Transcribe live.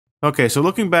Okay, so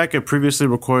looking back at previously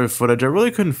recorded footage, I really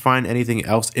couldn't find anything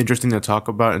else interesting to talk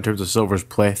about in terms of Silver's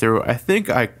playthrough. I think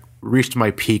I reached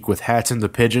my peak with Hats and the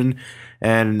Pigeon,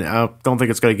 and I don't think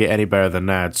it's going to get any better than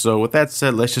that. So with that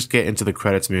said, let's just get into the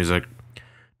credits music.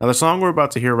 Now the song we're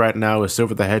about to hear right now is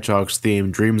Silver the Hedgehog's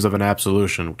theme, Dreams of an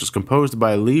Absolution, which is composed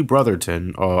by Lee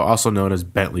Brotherton, also known as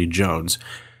Bentley Jones.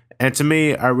 And to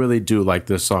me, I really do like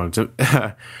this song.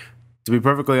 To be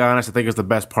perfectly honest, I think it's the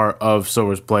best part of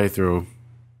Silver's playthrough.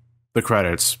 The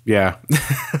credits, yeah.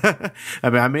 I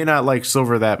mean, I may not like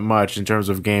Silver that much in terms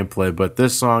of gameplay, but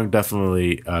this song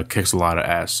definitely kicks a lot of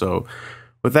ass. So,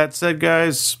 with that said,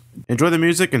 guys, enjoy the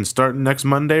music, and starting next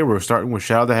Monday, we're starting with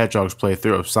Shadow the Hedgehog's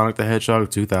playthrough of Sonic the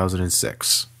Hedgehog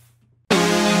 2006.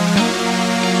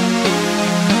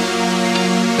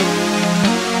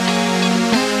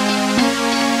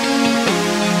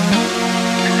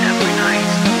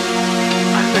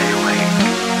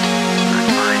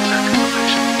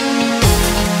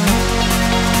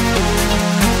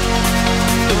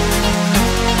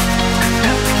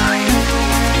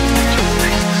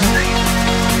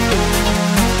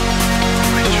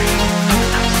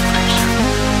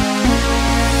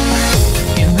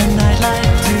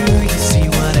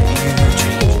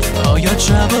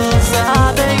 Troubles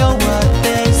are they or what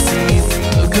they seem?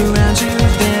 Look around you,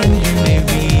 then you may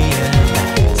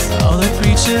realize all the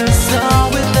creatures are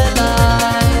with their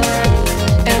lives.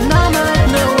 And I might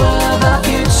know of our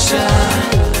future,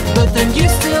 but then you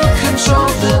still control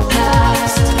the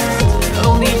past.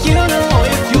 Only you know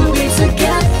if you'll be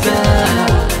together.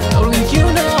 Only you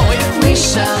know if we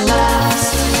shall last.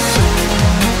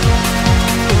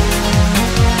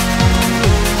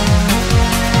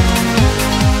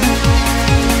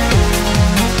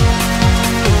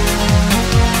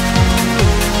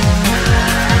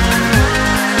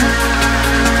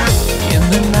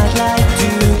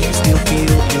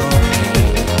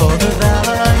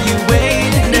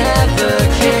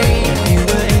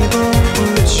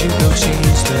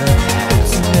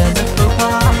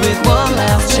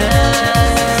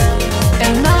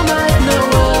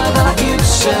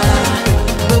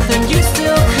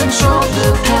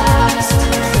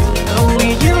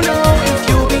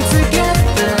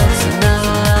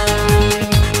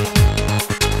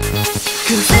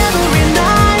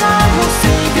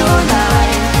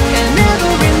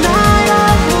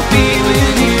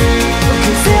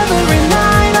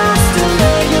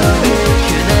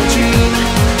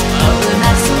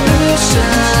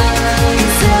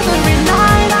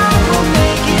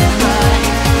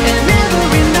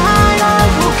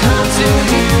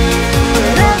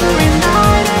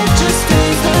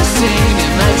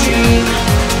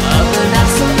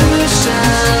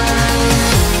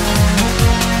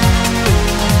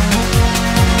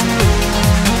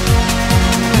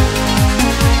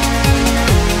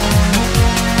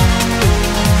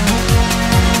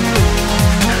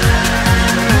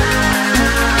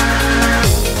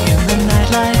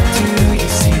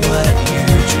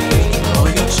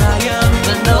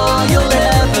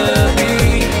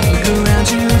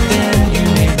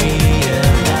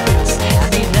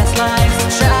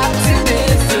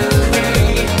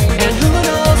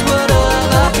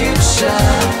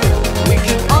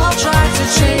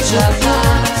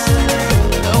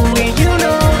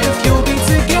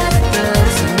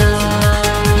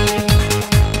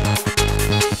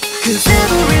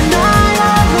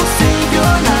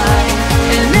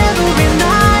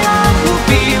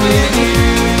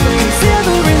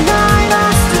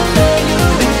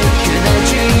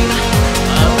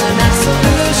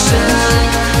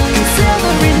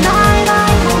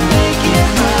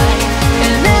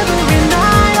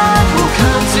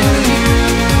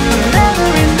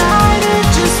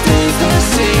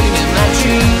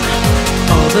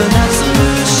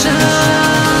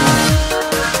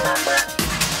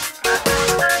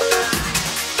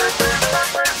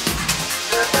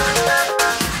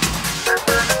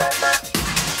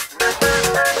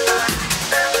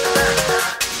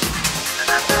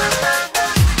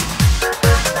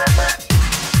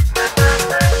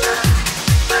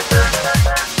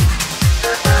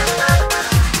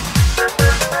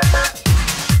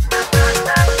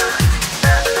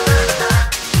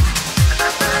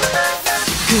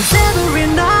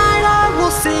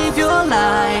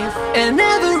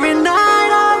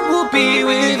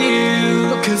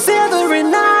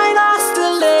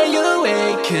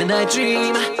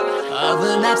 Dream of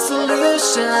an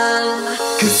absolution.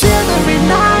 'Cause every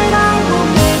night I will